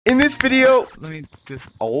In this video,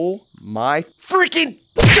 oh my freaking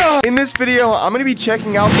God! In this video, I'm gonna be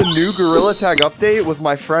checking out the new Gorilla Tag update with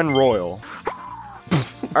my friend Royale.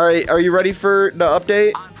 Alright, are you ready for the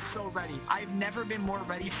update? I'm so ready. I've never been more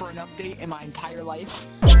ready for an update in my entire life.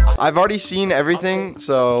 I've already seen everything,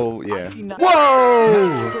 so yeah.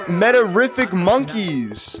 Whoa! Meterific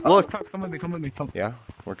monkeys! Look. Come with me. Yeah,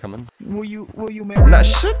 we're coming. Will you marry Nah, me?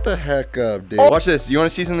 shut the heck up, dude. Watch this. You wanna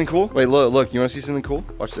see something cool? Wait, look. You wanna see something cool?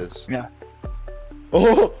 Watch this. Yeah.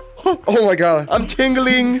 Oh my God. I'm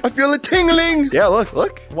tingling. I feel it tingling. Yeah, look.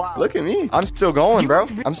 Wow. Look at me. I'm still going, bro.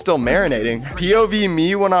 I'm still marinating. POV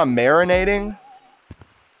me when I'm marinating.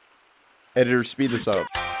 Editor, speed this up.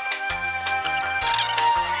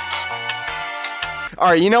 All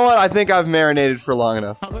right, you know what? I think I've marinated for long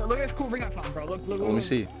enough. Oh, look at this cool ring I found, bro. Look. Let me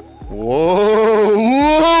see. Whoa!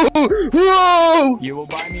 You will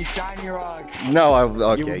buy me shiny rocks. No,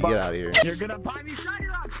 okay, get out of here. You're gonna buy me shiny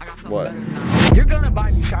rocks. I got something What? better than that. You're gonna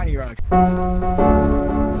buy me shiny rocks.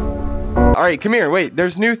 All right, come here. Wait,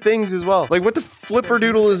 there's new things as well. Like, what the flipper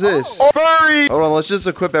doodle is this? Oh, furry! Hold on, let's just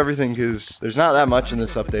equip everything because there's not that much in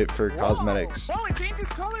this update for cosmetics. Whoa, it changes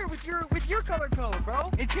color with your color code, bro.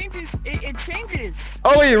 It changes. It changes.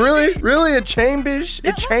 Oh wait, really? Really? It changes?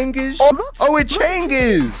 It changes? Oh, it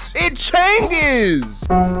changes! It changes!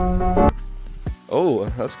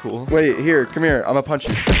 Oh, that's cool. Wait, here, come here. I'm gonna punch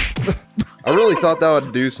you. I really thought that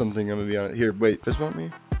would do something. I'm gonna be honest. Here, wait, fist bump me.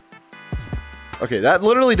 Okay, that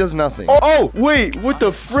literally does nothing. Oh, wait, what the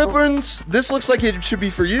frippins? This looks like it should be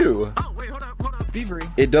for you. Oh, wait, hold up. Thievery.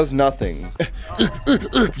 It does nothing.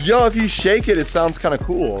 Yo, if you shake it, it sounds kind of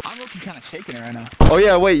cool. I'm looking kind of shaking it right now. Oh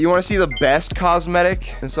yeah, wait, you want to see the best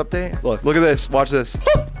cosmetic in this update? Look at this. Watch this.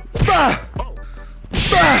 Ah!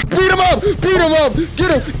 Ah! Beat him up! Beat him up!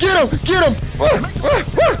 Get him!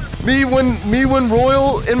 Me when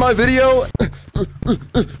Royale in my video.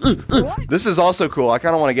 This is also cool. I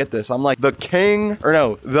kind of want to get this. I'm like the king, or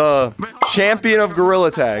no, the champion of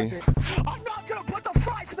Gorilla Tag. I'm not gonna put the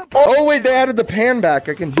fries in the. Oh wait, they added the pan back.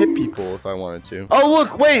 I can hit people if I wanted to. Oh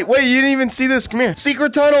look, wait, you didn't even see this. Come here.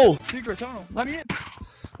 Secret tunnel. Secret tunnel. Let me in.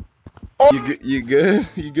 You good?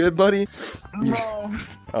 You good, buddy? No.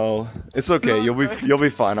 Oh, it's okay. You'll be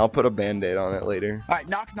fine. I'll put a band-aid on it later. All right,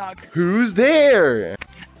 knock. Who's there?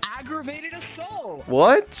 Aggravated assault.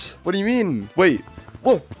 What? What do you mean? Wait.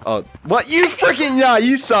 What? Oh, what? You freaking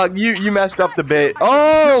you suck. You messed up the bit.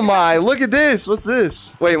 Oh my! Look at this. What's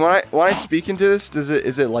this? Wait, when I speak into this,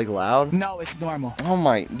 is it like loud? No, it's normal. Oh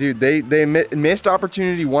my, dude, they missed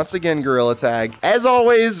opportunity once again. Gorilla Tag, as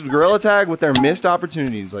always. Gorilla Tag with their missed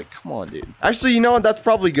opportunities. Like, come on, dude. Actually, you know what? That's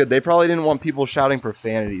probably good. They probably didn't want people shouting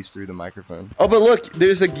profanities through the microphone. Oh, but look,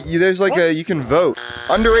 there's like a you can vote.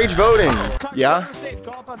 Underage voting. Yeah.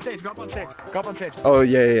 Go up on stage. Oh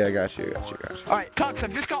yeah. I got you. All right, Tux,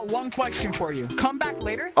 I've just got one question for you. Come back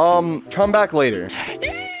later. Come back later.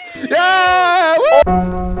 Yeah!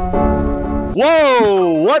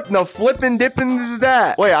 Whoa! What the flippin' dippin' is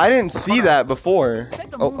that? Wait, I didn't see that before.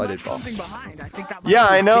 Oh, I did fall. Yeah,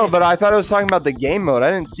 I know, but I thought I was talking about the game mode. I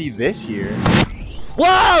didn't see this here.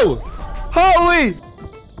 Whoa! Holy!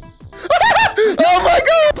 Oh my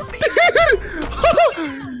God! Dude!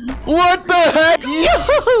 What the heck?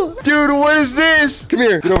 Yo! Dude, what is this? Come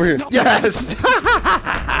here. Get over here. Yes!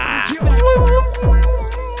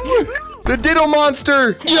 The Ditto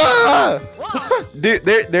Monster! Yeah! Dude,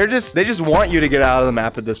 they just want you to get out of the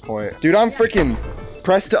map at this point. Dude, I'm freaking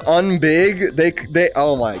press to unbig. They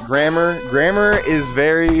oh my, grammar is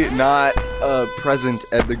very not present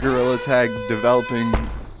at the Gorilla Tag developing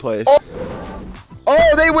place.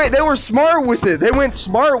 Oh, they were smart with it. They went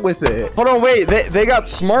smart with it. Hold on, wait. They got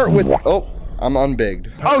smart with. Oh, I'm unbigged.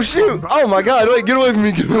 Oh shoot! Oh my God! Wait, get away from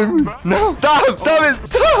me! Get away from me! No! Stop it!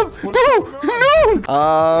 Stop! No!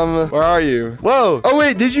 Where are you? Whoa! Oh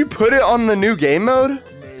wait, did you put it on the new game mode?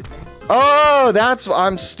 Oh,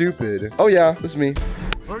 I'm stupid. Oh yeah, this is me.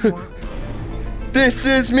 This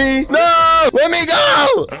is me. No! Let me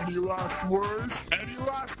go! Any last words?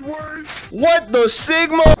 What the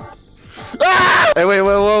Sigma? Ah! Hey, wait,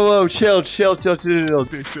 whoa, chill. Oh, get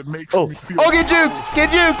juked!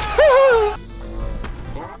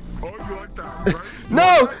 Oh, you like that, right?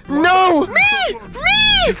 No! Me!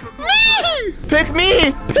 Pick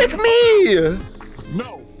me!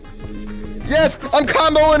 No. Yes, I'm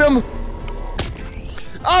comboing him!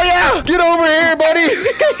 Oh yeah! Get over here, buddy!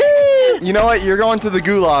 You know what? You're going to the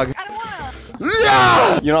gulag.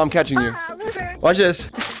 Yeah! You know I'm catching you. Watch this.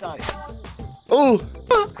 Oh!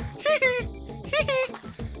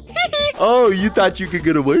 Oh, you thought you could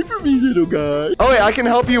get away from me, little guy. Oh, wait, I can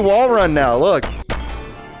help you wall run now. Look.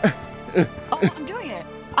 Oh, I'm doing it.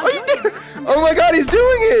 Oh my God, he's doing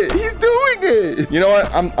it. He's doing it. You know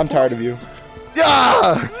what? I'm tired of you.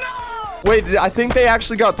 Yeah. No! Wait, I think they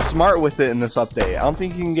actually got smart with it in this update. I don't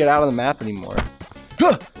think you can get out of the map anymore.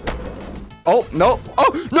 Huh. Oh, no.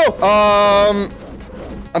 Oh, no.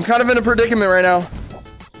 I'm kind of in a predicament right now.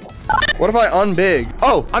 What if I unbig?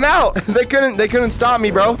 Oh, I'm out. They couldn't stop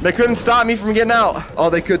me, bro. They couldn't stop me from getting out. Oh,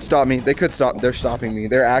 they could stop me. They could stop. They're stopping me.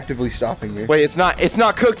 They're actively stopping me. Wait, it's not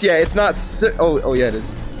cooked yet. It's not. Oh, yeah, it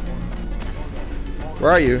is.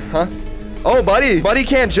 Where are you? Huh? Oh, buddy. Buddy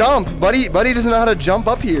can't jump. Buddy doesn't know how to jump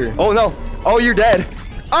up here. Oh, no. Oh, you're dead.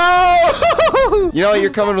 Oh! You know what? You're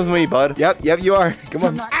coming with me, bud. Yep, you are. Come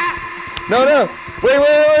on. No.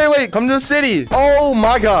 Wait. Come to the city. Oh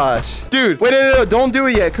my gosh. Dude, wait, no. Don't do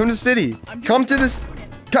it yet. Come to the city. Come to this.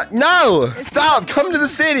 No! Stop. Come to the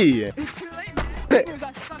city. It's too late.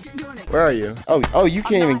 I suck at doing it. Where are you? Oh, you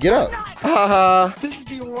can't even get up. Haha. This is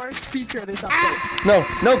the worst feature of this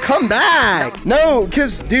update. No, come back. No,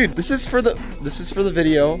 cause dude, this is for the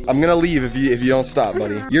video. I'm gonna leave if you don't stop,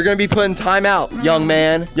 buddy. You're gonna be putting time out, young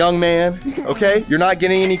man. Okay? You're not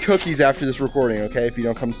getting any cookies after this recording, okay? If you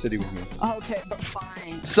don't come to city with me. Okay, but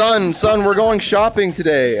fine. Son, we're going shopping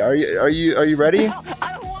today. Are you ready?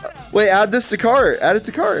 I don't wanna. Wait, add this to cart. Add it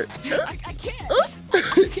to cart. I can't.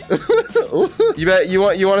 You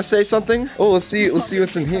want to say something? Oh, let's see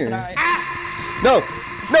what's in here. Right. No,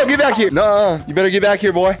 get back here. No, you better get back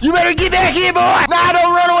here, boy. You better get back here, boy. Nah,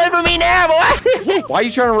 don't run away from me now, boy. Why are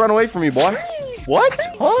you trying to run away from me, boy? What?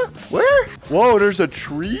 Huh? Where? Whoa, there's a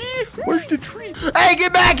tree? Where's the tree? Hey,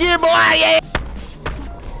 get back here, boy. Yeah.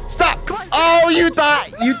 Stop. Oh, you thought.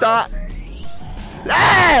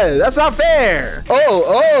 Ah, that's not fair.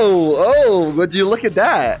 Oh, would you look at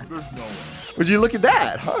that? Would you look at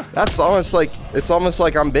that, huh? It's almost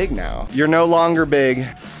like I'm big now. You're no longer big.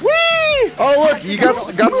 Whee! Oh, look, you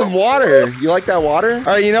got some water. You like that water? All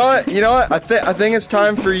right, you know what? I think it's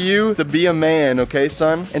time for you to be a man, okay,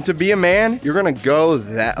 son? And to be a man, you're gonna go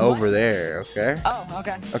over there, okay? Oh,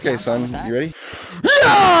 okay. Okay, son, you ready?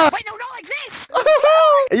 Yeah! Wait, no, not like this.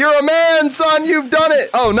 You're a man, son. You've done it.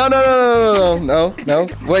 Oh, no.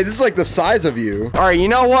 Wait, this is like the size of you. All right, you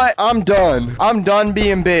know what? I'm done. I'm done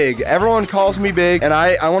being big. Everyone calls me big, and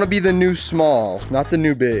I want to be the new small, not the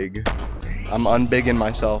new big. I'm unbigging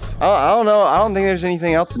myself. I don't know. I don't think there's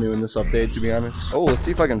anything else new in this update, to be honest. Oh, let's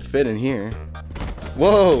see if I can fit in here.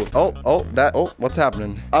 Whoa. Oh, what's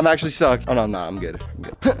happening? I'm actually stuck. Oh, no, I'm good.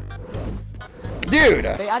 Dude!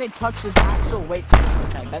 They added Tux's actual weight to the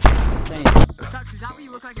tag. That's insane. Tux, is that what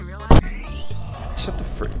you look like in real life? Shut the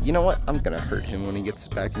frick. You know what? I'm gonna hurt him when he gets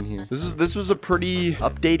back in here. This was a pretty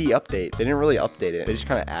updatey update. They didn't really update it. They just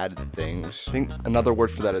kind of added things. I think another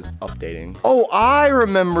word for that is updating. Oh, I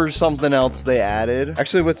remember something else they added.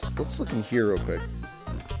 Actually, let's look in here real quick.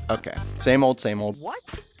 Okay. Same old. What?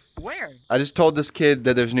 Where? I just told this kid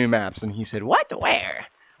that there's new maps, and he said, "What? Where?"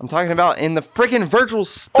 I'm talking about in the freaking virtual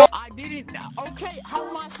store. I didn't know. Okay, how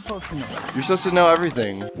am I supposed to know? You're supposed to know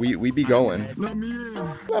everything. We be going. Let me in.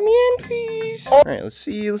 Let me in, please. All right, let's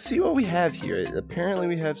see what we have here. Apparently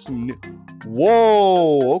we have some new.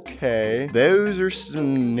 Whoa, okay. Those are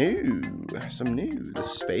some new. The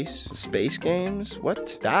space games.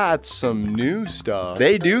 What? That's some new stuff.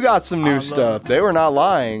 They do got some new stuff. They were not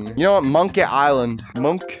lying. You know what? Monkey Island.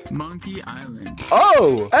 Monkey Island.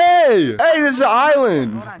 Oh, hey, this is an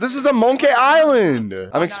island. This is a monkey island.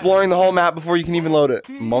 I'm exploring the whole map before you can even load it.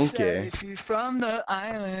 Monkey. She's from the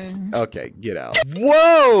island. Okay, get out.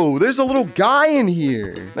 Whoa, there's a little guy in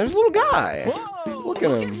here. There's a little guy. Whoa, Look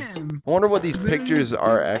at him. I wonder what these pictures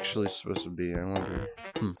are actually supposed to be. I wonder.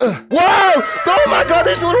 Whoa! Oh my God,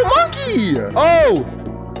 there's a little monkey.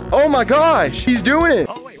 Oh my gosh, he's doing it.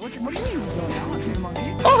 Oh wait, what do you mean he's doing it? I want to see the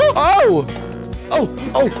monkey.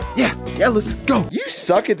 Oh, yeah, let's go. You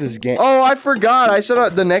suck at this game. Oh, I forgot. I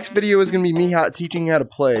said the next video is going to be me teaching you how to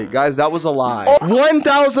play. Guys, that was a lie.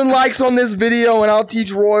 1,000 likes on this video and I'll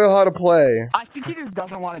teach Royale how to play. I think he just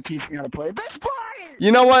doesn't want to teach me how to play. That's fine.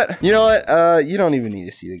 You know what? You don't even need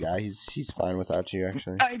to see the guy. He's fine without you,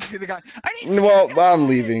 actually. I need to see the guy. Well, I'm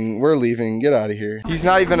leaving. We're leaving. Get out of here. He's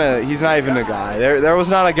not even a guy. There was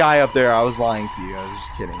not a guy up there. I was lying to you. I was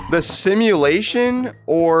just kidding. The simulation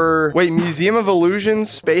or wait, Museum of Illusions,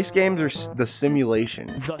 space games, or the simulation?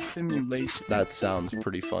 The simulation. That sounds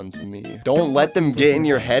pretty fun to me. Don't let them get in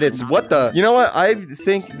your head. It's what the. You know what? I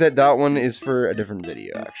think that one is for a different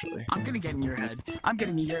video, actually. I'm gonna get in your head. I'm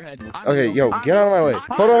getting in your head. Okay, yo, get out of my way.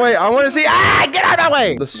 Hold on, wait. I want to see. Get out of my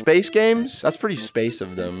way. The space games. That's pretty space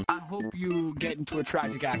of them. I hope you get into a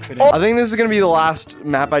tragic accident. I think this is gonna be the last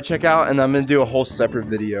map I check out, and I'm gonna do a whole separate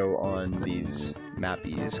video on these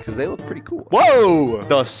mappies because they look pretty cool. Whoa!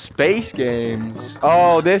 The space games.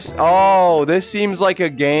 Oh, this seems like a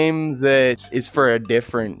game that is for a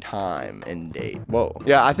different time and date. Whoa.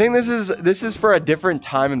 Yeah, I think this is for a different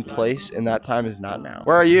time and place, and that time is not now.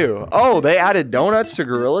 Where are you? Oh, they added donuts to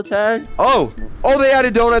Gorilla Tag? Oh, they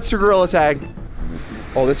added donuts to Gorilla Tag.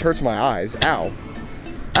 Oh, this hurts my eyes. Ow.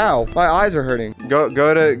 Ow, my eyes are hurting. Go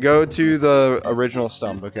to the original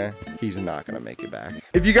stump, okay? He's not gonna make it back.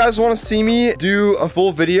 If you guys want to see me do a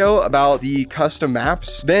full video about the custom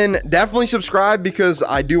maps, then definitely subscribe because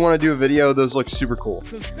I do want to do a video. Those look super cool.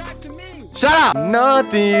 Subscribe to me. Shut up!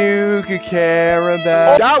 Nothing you could care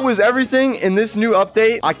about. That was everything in this new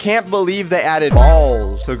update. I can't believe they added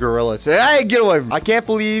balls to Gorilla Tag. Hey, get away from me. I can't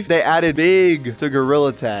believe they added big to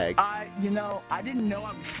Gorilla Tag. You know, I didn't know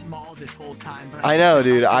I was small this whole time. But I know,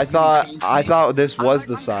 dude. I thought this was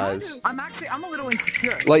the size. I'm a little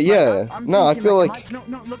insecure. Like, yeah. No, I feel like.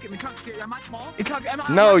 No, look at me. Am I small?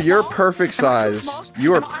 No, you're perfect size.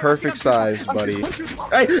 You are perfect size, buddy.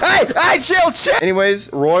 Hey, chill. Anyways,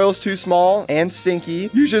 Royale's too small and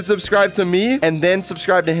stinky. You should subscribe to me and then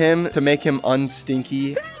subscribe to him to make him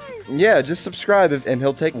unstinky. Yeah, just subscribe and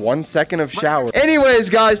he'll take 1 second of shower. Anyways,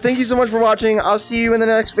 guys, thank you so much for watching. I'll see you in the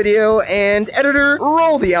next video. And editor,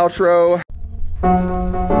 roll the outro.